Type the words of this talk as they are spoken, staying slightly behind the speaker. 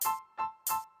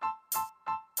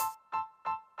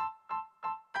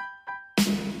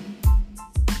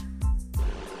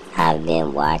I've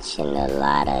been watching a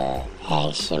lot of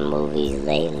action movies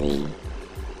lately.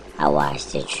 I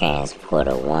watched The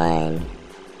Transporter 1,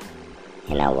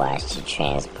 and I watched The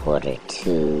Transporter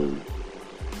 2,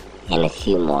 and a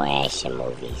few more action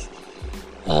movies.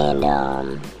 And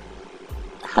I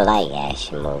like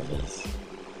action movies.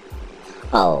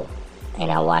 Oh,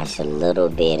 and I watched a little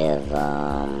bit of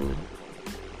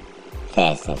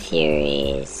Fast and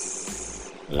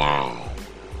Furious 9.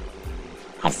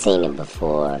 I've seen it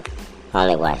before. I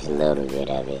only watched a little bit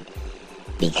of it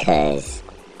because,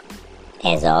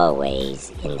 as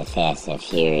always, in the Fast and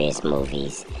Furious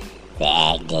movies, the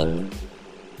acting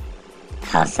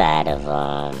outside of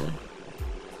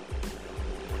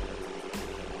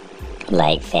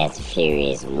like Fast and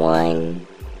Furious 1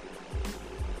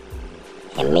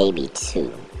 and maybe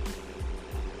 2,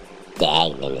 the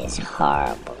acting is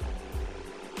horrible.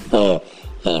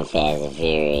 In Fast and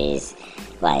Furious,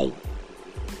 like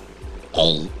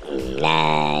 8,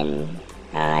 9,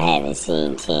 I haven't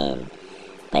seen 10,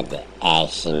 but the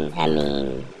acting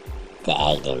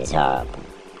is horrible.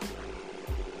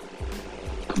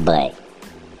 But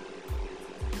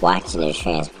watching The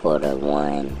Transporter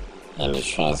 1 and The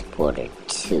Transporter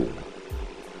 2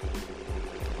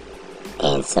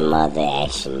 and some other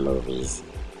action movies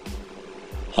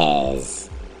has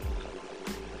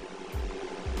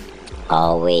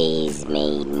always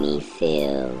made me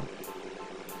feel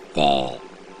that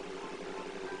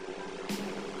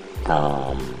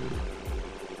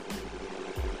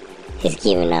it's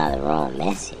giving out the wrong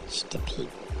message to people.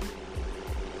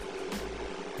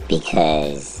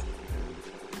 Because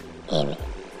in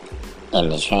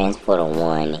the Transporter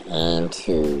 1 and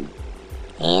 2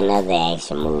 and other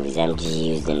action movies, I'm just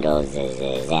using those as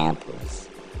examples,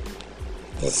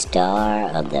 the star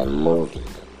of the movie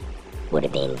would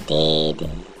have been dead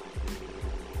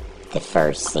the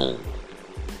first scene.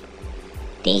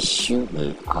 They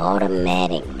shooting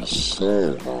automatic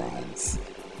machine guns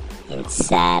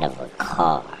inside of a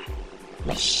car.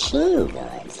 Machine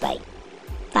guns, like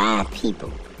 5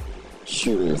 people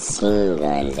shooting machine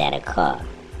guns at a car,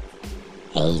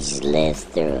 and he just lives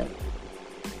through it.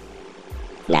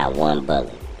 Not one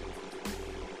bullet.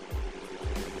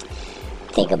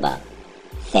 Think about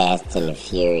Fast and the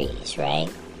Furious, right?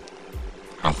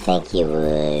 I think it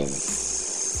was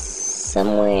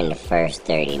somewhere in the first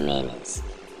 30 minutes.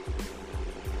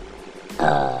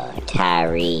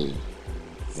 Tyrese,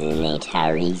 is his name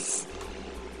Tyrese?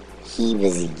 He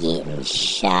was getting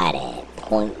shot at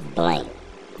point blank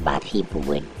by people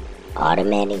with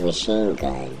automatic machine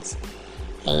guns.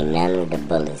 Ain't none of the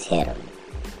bullets hit him.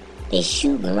 They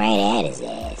shooting right at his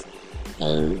ass.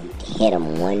 Ain't hit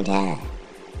him one time.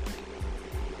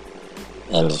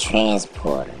 And the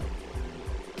Transporter,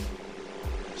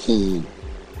 he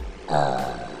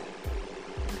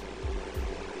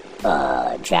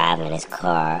driving his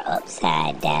car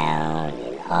upside down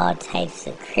and all types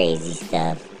of crazy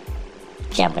stuff,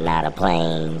 jumping out of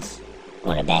planes,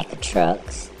 on the back of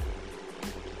trucks,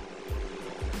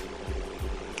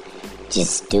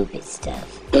 just stupid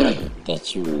stuff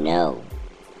that you know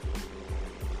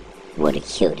would have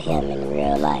killed him in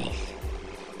real life,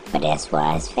 but that's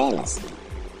why it's fantasy.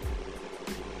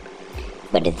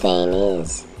 But the thing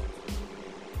is,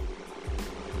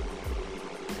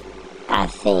 I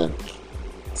think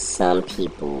some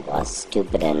people are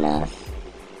stupid enough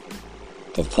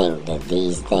to think that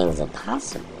these things are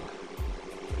possible.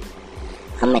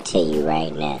 I'm gonna tell you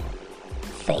right now,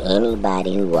 for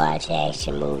anybody who watch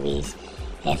action movies,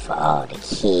 and for all the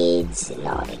kids and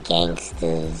all the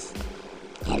gangsters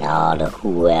and all the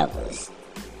whoever's,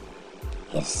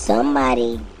 if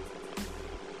somebody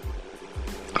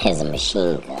has a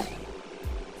machine gun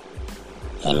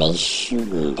and they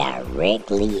shooting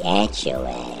directly at your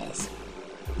ass,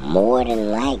 more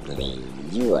than likely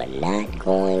you are not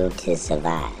going to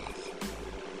survive.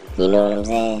 You know what I'm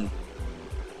saying?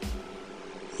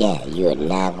 Yeah, you are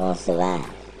not going to survive.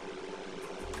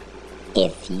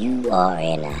 If you are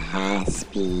in a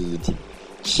high-speed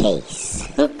chase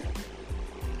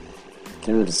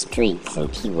through the streets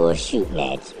and people are shooting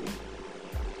at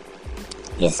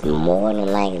you, it's more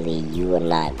than likely you are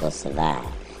not going to survive.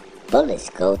 Bullets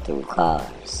go through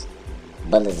cars.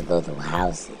 Bullets go through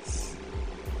houses.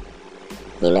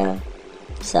 You know?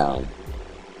 So,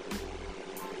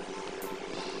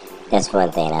 that's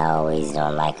one thing I always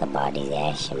don't like about these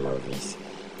action movies.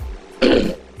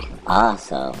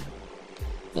 Also,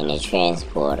 in the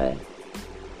Transporter,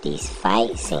 these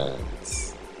fight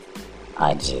scenes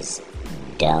are just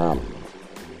dumb.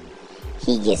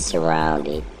 He gets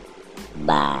surrounded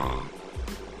by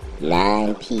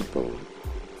 9 people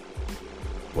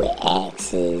with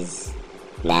axes,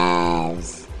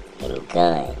 knives, and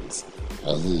guns,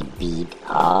 and he beat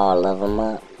all of them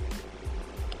up.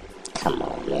 Come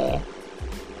on, man.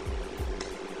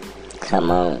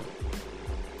 Come on.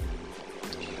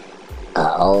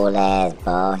 A old ass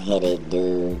bald-headed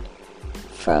dude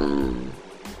from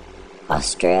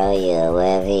Australia or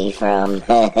wherever he from.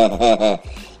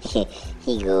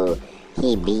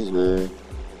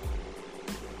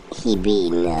 he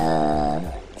beating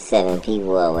 7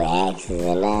 people up with axes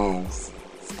and knives.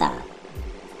 Stop.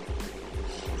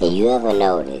 And you ever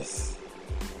notice,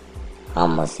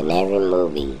 almost in every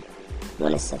movie,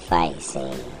 when it's a fight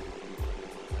scene,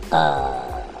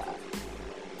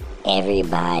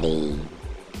 everybody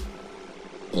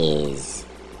is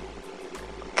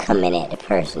coming at the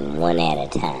person one at a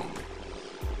time.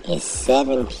 It's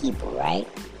 7 people, right?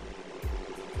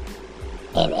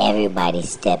 And everybody's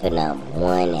stepping up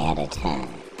one at a time.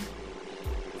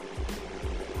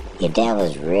 If that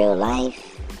was real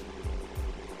life,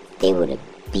 they would have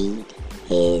beat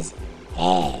his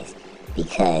ass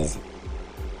because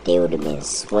they would have been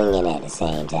swinging at the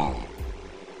same time.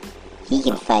 He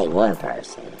can fight one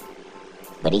person,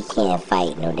 but he can't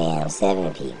fight no damn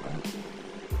 7 people.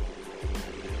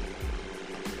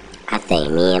 I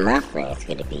think me and my friends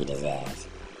could have beat his ass.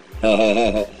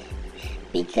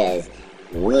 Because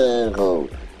we ain't gonna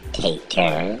take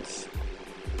turns.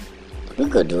 We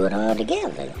gonna do it all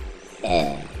together.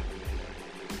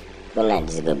 We're not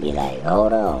just gonna be like,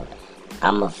 hold on,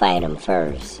 I'ma fight him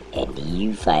first, and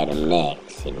you fight him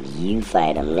next, and you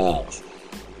fight him next.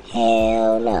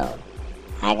 Hell no.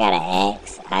 I got an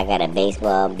axe, I got a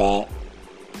baseball bat.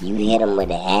 You hit him with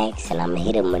the axe, and I'ma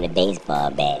hit him with a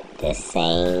baseball bat the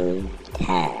same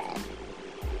time.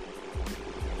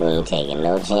 We ain't taking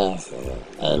no chances,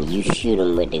 and you shoot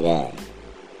him with the gun.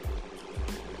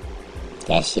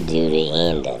 That should do the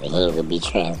end of it. He ain't gonna be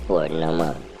transported no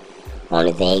more.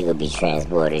 Only thing he could be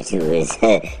transported to is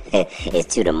is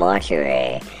to the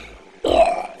mortuary.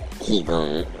 Yeah, he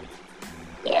gon'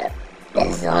 yeah,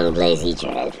 that's the only place he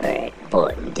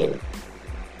transporting to.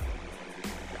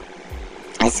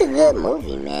 It's a good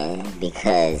movie, man,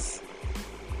 because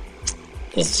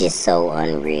it's just so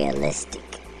unrealistic.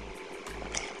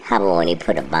 How about when he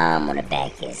put a bomb on the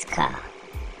back of his car?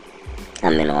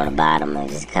 On the bottom of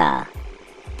his car.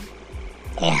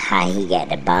 And how he got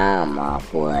the bomb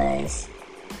off was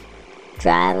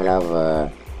driving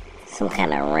over some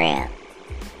kind of ramp,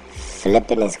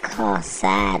 flipping his car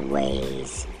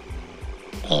sideways,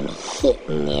 and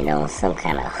hitting it on some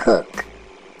kind of hook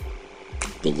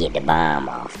to get the bomb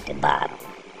off the bottom.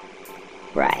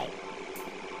 Right.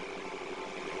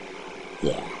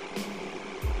 Yeah.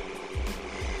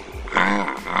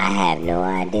 I have no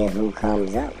idea who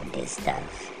comes up with this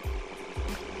stuff.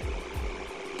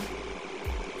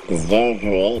 It's very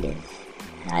creative.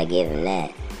 I give him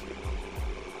that.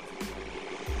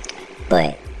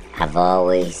 But I've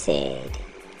always said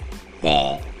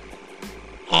that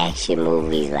action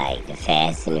movies like The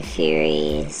Fast and the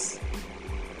Furious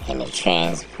and The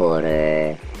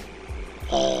Transporter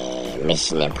and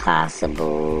Mission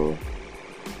Impossible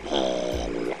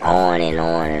and on and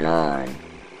on and on,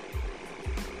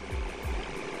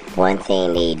 one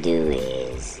thing they do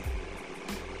is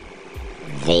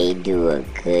they do a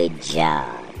good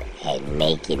job at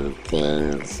making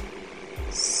things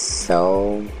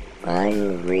so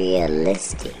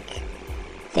unrealistic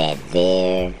that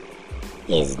there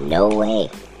is no way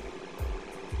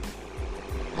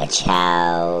a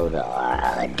child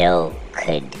or adult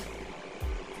could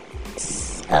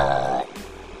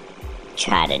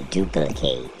try to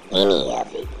duplicate any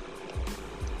of it.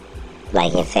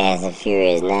 Like in Fast and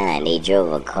Furious 9, they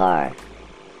drove a car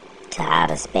to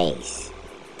outer space.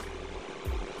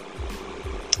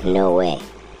 No way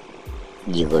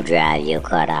you go drive your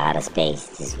car to outer space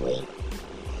this week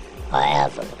or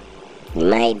ever. You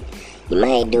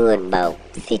might do it about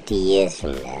 50 years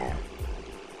from now,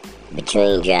 but you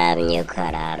ain't driving your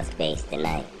car to outer space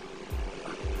tonight.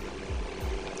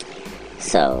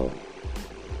 So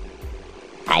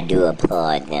I do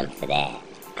applaud them for that.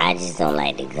 I just don't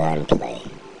like the gunplay,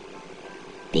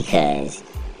 because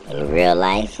in real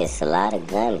life it's a lot of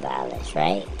gun violence,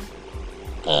 right?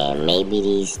 And maybe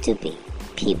these stupid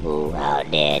people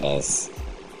out there that's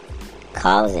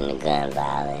causing the gun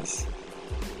violence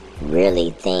really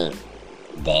think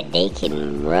that they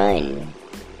can run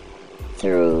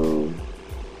through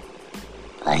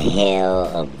a hell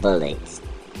of bullets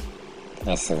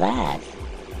and survive.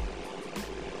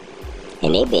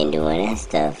 And they've been doing that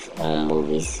stuff on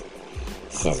movies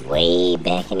since way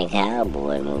back in the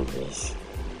cowboy movies.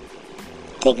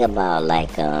 Think about like,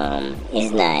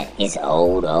 it's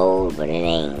old, but it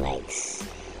ain't like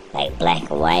like black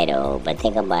and white old, but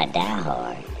think about Die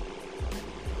Hard.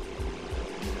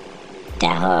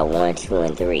 Die Hard 1, 2,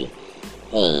 and 3.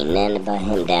 Ain't nothing about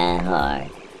him dying hard.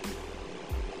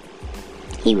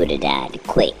 He would have died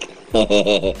quick.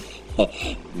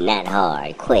 Not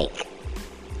hard, quick.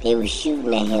 They were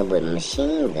shooting at him with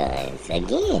machine guns.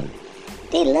 Again,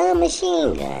 they love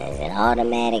machine guns and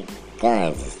automatic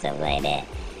guns and stuff like that.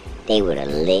 They would have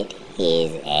lit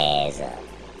his ass up.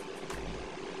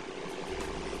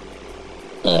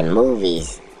 In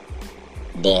movies,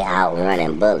 they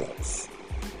outrunning bullets.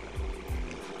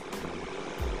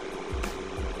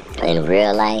 In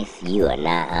real life, you are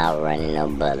not outrunning no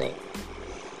bullet.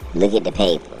 Look at the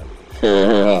paper.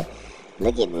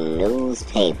 Look at the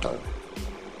newspaper.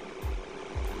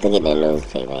 Look at the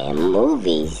newspaper. In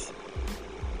movies,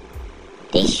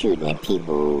 they shooting at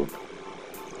people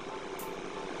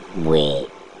with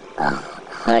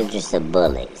hundreds of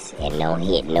bullets and don't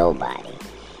hit nobody.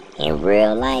 In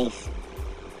real life,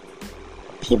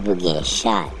 people getting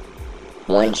shot.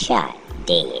 One shot,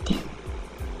 dead.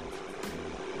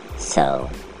 So,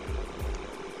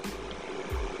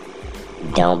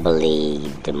 don't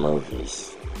believe the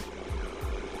movies.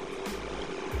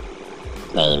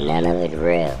 Ain't none of it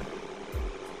real.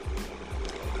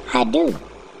 I do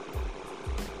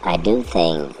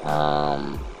think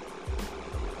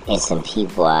there's some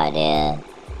people out there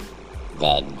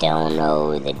that don't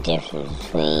know the difference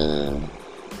between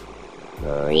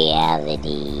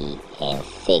reality and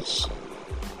fiction.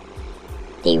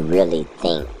 They really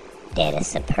think that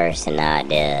it's a person out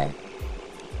there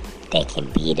that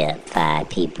can beat up 5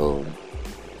 people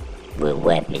with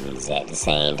weapons at the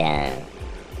same time.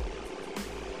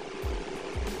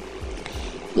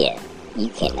 Yeah, you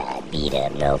cannot beat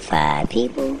up no 5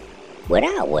 people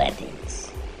without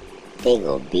weapons. They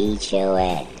go beat your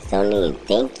ass. Don't even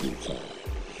think you can.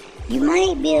 You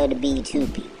might be able to beat 2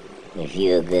 people if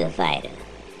you're a good fighter.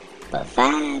 But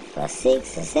 5 or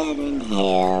 6 or 7,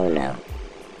 hell no.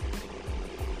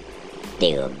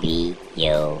 They will beat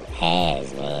your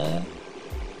ass, man.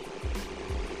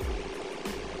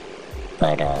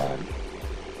 But,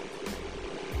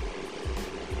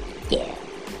 yeah.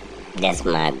 That's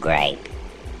my gripe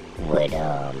with,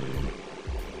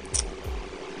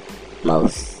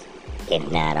 most,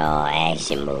 if not all,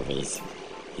 action movies.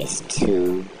 It's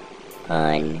too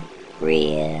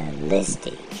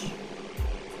unrealistic.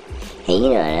 And you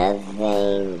know another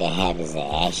thing that happens in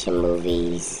action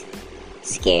movies,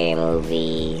 scary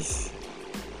movies,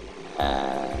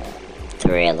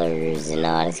 thrillers and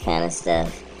all this kind of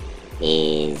stuff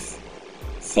is,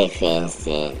 say for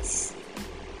instance,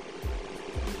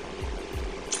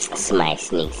 somebody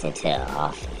sneaks into an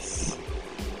office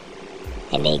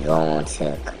and they go onto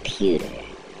a computer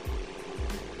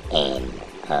and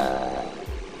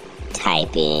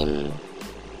type in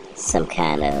some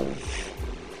kind of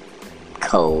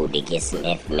code to get some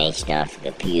information off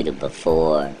the computer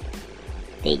before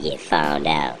they get found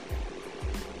out,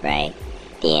 right?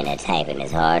 Then they're typing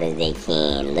as hard as they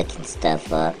can, looking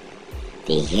stuff up.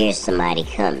 They hear somebody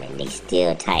coming, they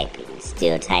still typing.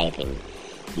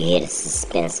 You hear the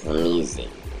suspenseful music.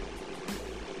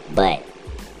 But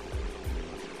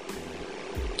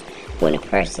when a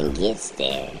person gets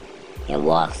there and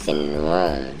walks in the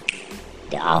room,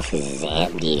 the office is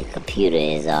empty, the computer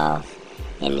is off,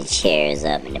 and the chair is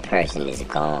up, and the person is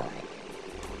gone.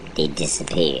 They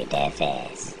disappeared that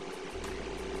fast.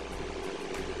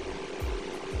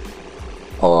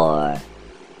 Or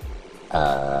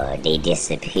they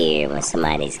disappear when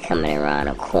somebody's coming around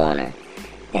a corner.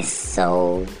 That's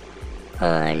so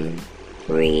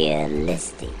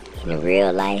unrealistic. In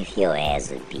real life, your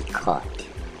ass would be caught.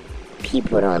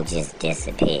 People don't just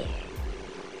disappear.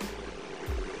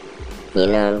 You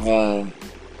know what I'm saying?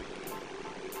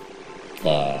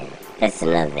 Yeah, that's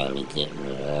another thing to get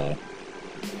me, man.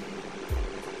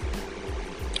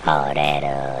 All that,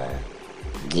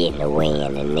 getting away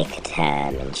in the nick of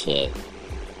time and shit.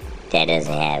 That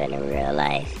doesn't happen in real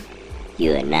life.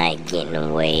 You are not getting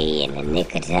away in the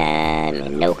nick of time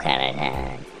and no kind of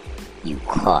time. You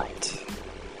caught.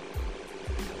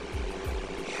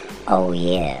 Oh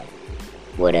yeah.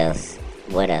 What else?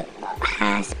 What a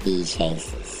high-speed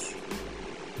chases.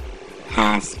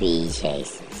 High-speed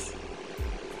chases.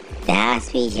 The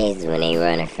high-speed chases when they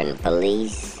running from the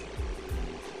police,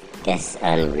 that's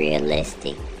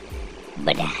unrealistic.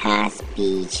 But the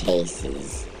high-speed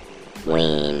chases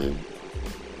when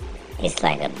it's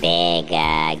like a bad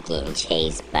guy getting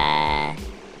chased by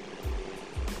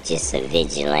just a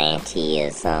vigilante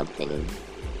or something,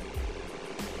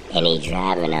 and he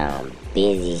driving on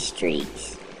busy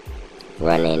streets,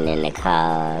 running in the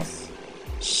cars,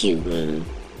 shooting,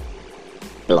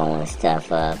 blowing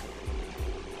stuff up,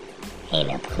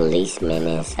 ain't a policeman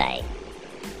in sight.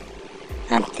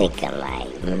 I'm thinking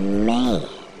like, man,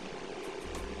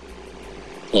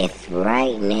 if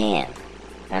right now,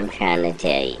 I'm trying to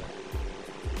tell you,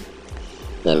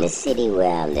 in the city where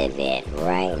I live at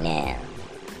right now,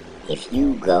 if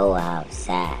you go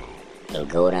outside and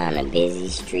go down a busy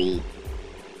street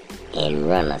and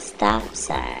run a stop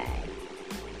sign,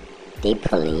 they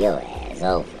pulling your ass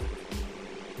over.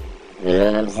 You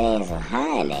know what I'm saying? So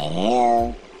how in the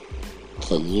hell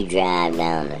can you drive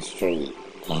down the street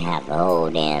and have a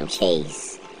whole damn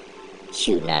chase,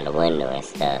 shooting out the window and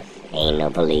stuff? Ain't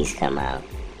no police come out.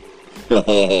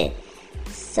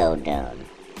 So dumb.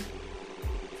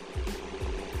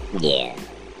 Yeah,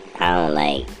 I'm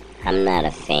not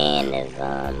a fan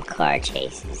of car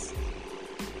chases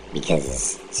because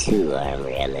it's too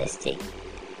unrealistic.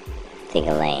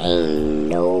 Thinking like ain't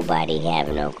nobody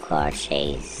having no car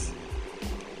chase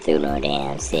through no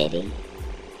damn city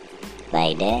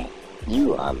like that.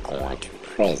 You are going to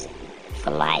prison for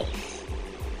life.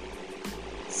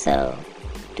 So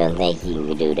don't think you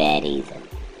can do that either.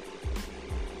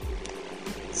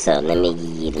 So let me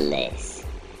give you the list.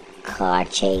 Car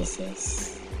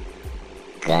chases,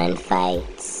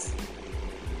 gunfights,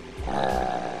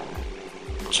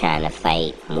 trying to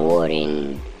fight more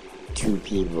than 2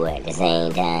 people at the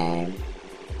same time.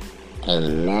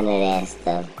 Ain't none of that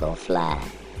stuff go fly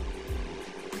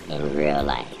in real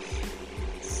life.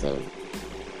 So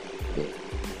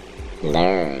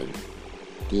learn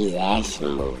these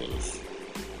action movies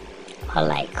are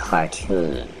like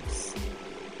cartoons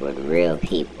with real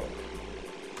people.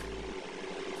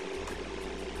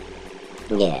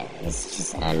 Yeah, it's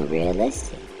just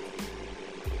unrealistic.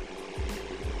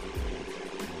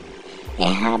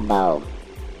 And how about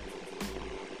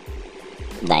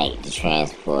like the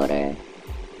Transporter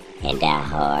and Die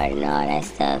Hard and all that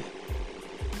stuff?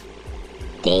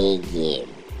 They get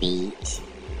beat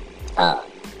up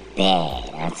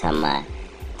bad. I'm talking about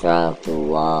thrown through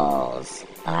walls,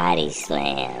 body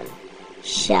slammed,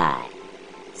 shot,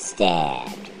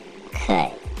 stabbed,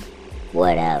 cut,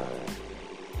 whatever.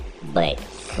 But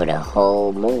for the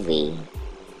whole movie,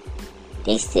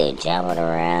 they still jumping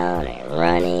around and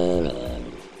running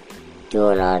and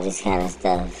doing all this kind of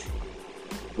stuff.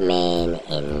 Man,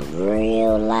 in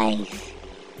real life,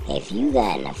 if you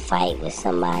got in a fight with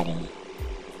somebody and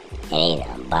they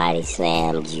done body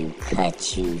slammed you,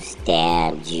 cut you,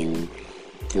 stabbed you,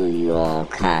 threw you on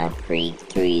concrete,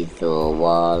 threw you through a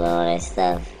wall, all that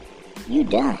stuff, you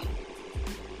done.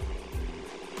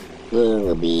 You ain't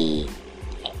gonna be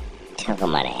talking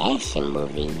about an action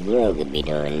movie. You ain't gonna be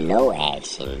doing no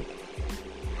action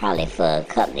probably for a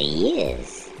couple of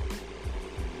years.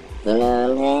 You know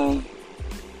what I'm saying?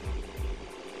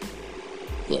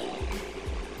 Yeah.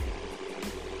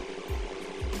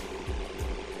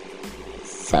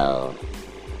 So,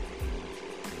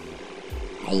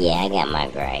 yeah, I got my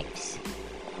gripes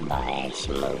about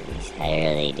action movies. I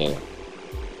really do.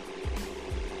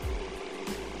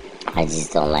 I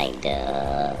just don't like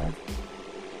the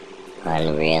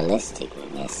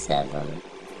unrealisticness of them.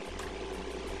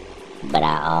 But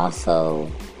I also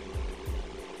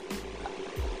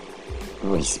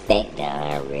respect the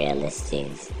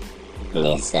unrealisticness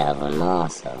of them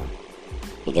also.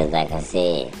 Because like I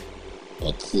said,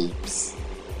 it keeps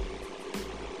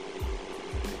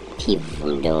people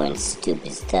from doing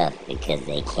stupid stuff because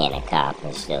they can't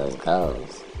accomplish those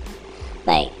goals.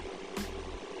 Like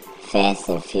Fast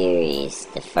and Furious,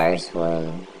 the first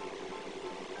one,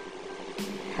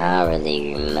 I don't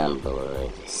really remember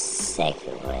the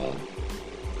second one.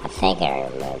 I think I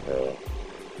remember it.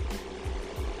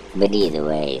 But either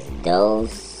way,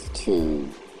 those two,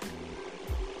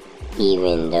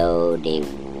 even though they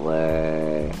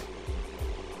were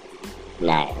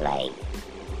not like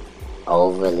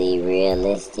overly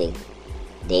realistic,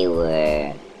 they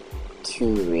were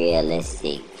too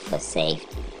realistic for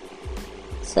safety.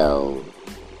 So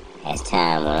as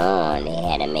time went on, they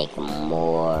had to make them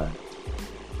more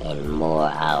and more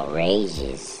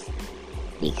outrageous,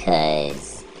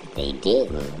 because if they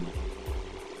didn't,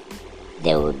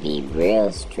 there would be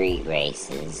real street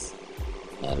races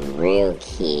and real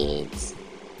kids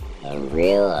and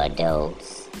real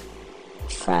adults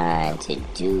trying to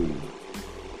do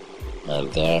in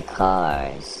their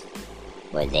cars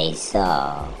what they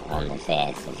saw on the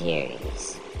Fast and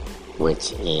Furious,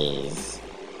 which is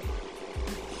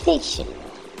fictional.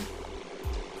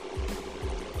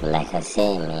 Like I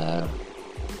said, man,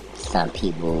 some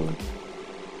people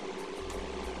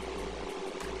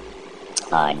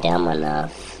are dumb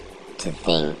enough to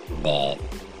think that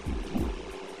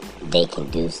they can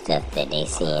do stuff that they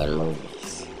see in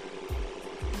movies.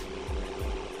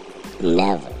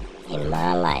 Never in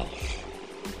my life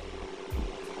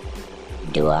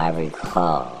do I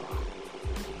recall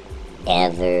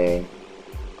ever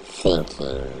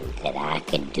thinking that I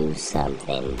could do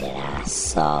something that I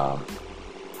saw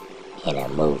in a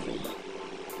movie.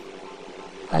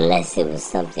 Unless it was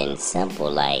something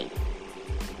simple like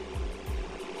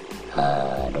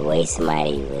the way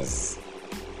somebody was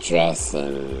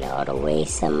dressing or the way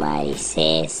somebody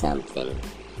said something.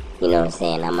 You know what I'm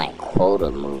saying? I might quote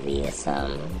a movie or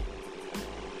something,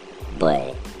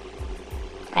 but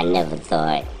I never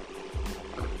thought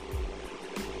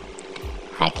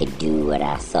I could do what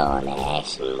I saw in an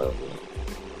action movie.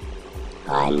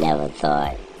 Or I never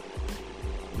thought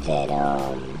that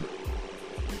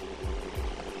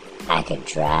I could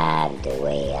drive the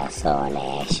way I saw in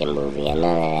an action movie and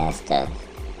none of that stuff.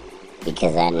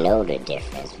 Because I know the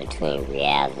difference between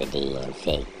reality and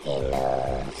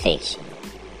fiction.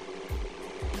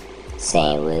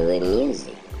 Same way with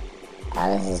music.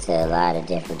 I listen to a lot of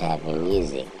different type of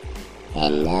music,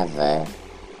 and never,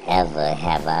 ever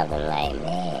have I been like,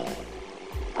 man,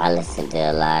 I listen to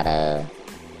a lot of,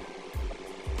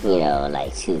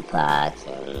 like Tupac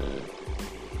and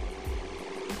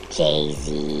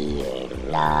Jay-Z and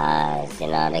Nas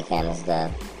and all that kind of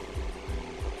stuff.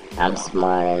 I'm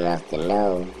smart enough to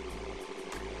know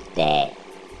that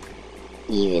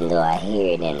even though I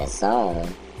hear it in a song,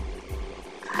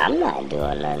 I'm not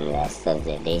doing none of that stuff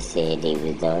that they said they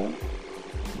was doing.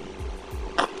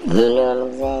 You know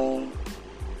what I'm saying?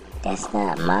 That's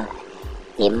not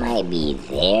it might be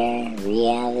their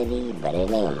reality, but it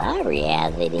ain't my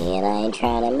reality, and I ain't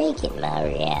trying to make it my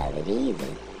reality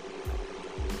either.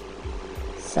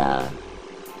 So,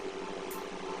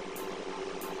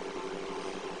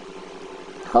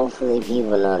 hopefully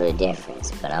people know the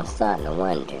difference, but I'm starting to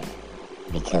wonder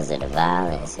because of the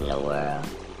violence in the world.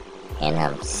 And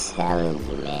I'm telling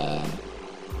you, man,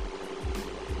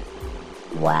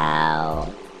 wow.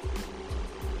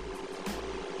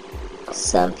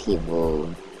 Some people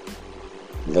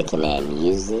looking at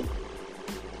music,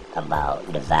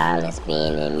 about the violence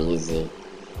being in music,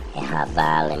 and how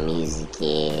violent music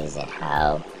is, and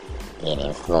how it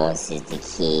influences the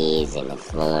kids and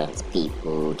influence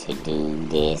people to do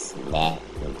this and that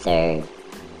and third.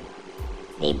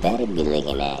 They better be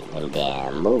looking at them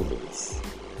damn movies.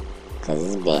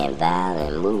 Because it's been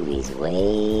violent movies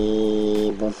way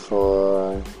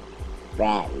before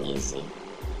rap music.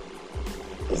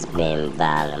 It's been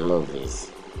violent movies.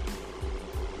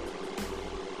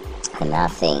 And I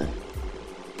think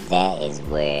that is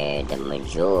where the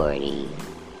majority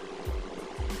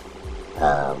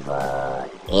of,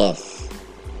 if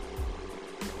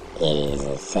it is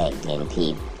affecting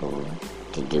people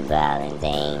to do violent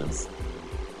things,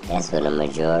 that's where the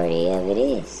majority of it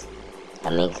is.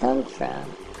 Comes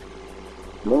from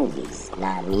movies,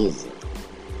 not music.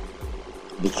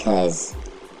 Because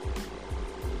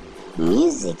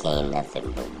music ain't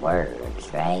nothing but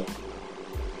words, right?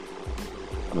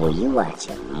 When you watch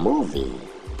a movie,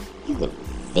 you can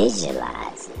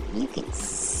visualize it. You can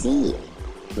see it.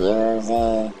 You know what I'm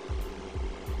saying?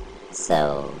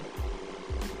 So,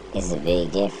 it's a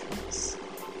big difference.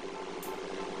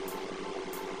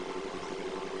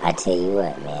 I tell you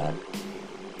what, man.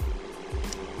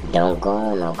 Don't go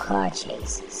on no car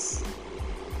chases.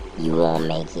 You won't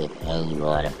make it and you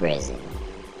go to prison.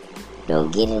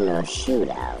 Don't get in no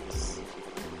shootouts.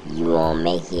 You won't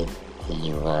make it and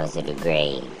you go to the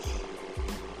grave.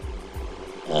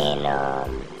 And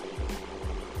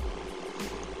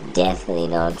definitely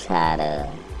don't try to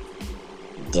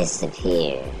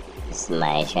disappear if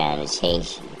somebody trying to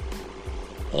chase you.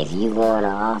 If you go in the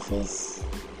office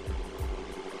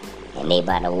and they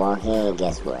about to walk in,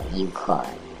 guess what? You caught.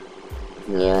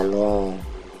 You know what I'm saying?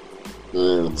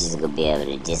 You ain't just gonna be able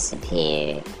to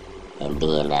disappear and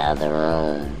be in the other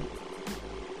room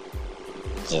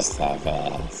just that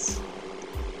fast.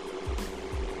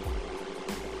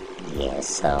 Yeah,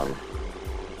 so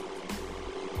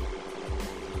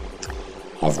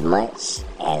as much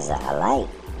as I like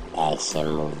action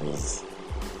movies,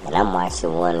 and I'm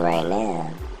watching one right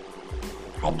now,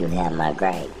 I do have my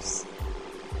gripes.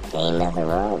 There ain't nothing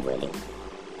wrong with it.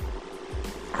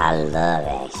 I love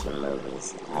action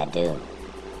movies, I do.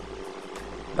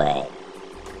 But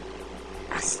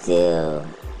I still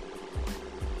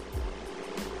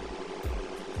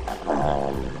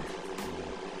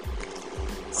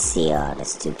see all the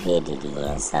stupidity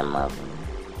in some of them,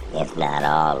 if not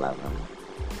all of them.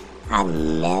 I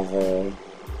never, and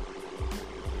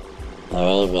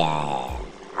maybe I have,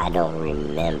 I don't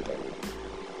remember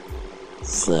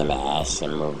seeing an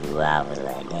action movie where I was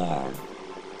like, damn,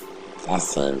 that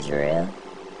seems real.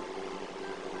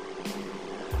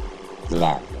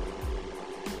 Never.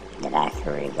 That I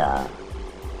can recall.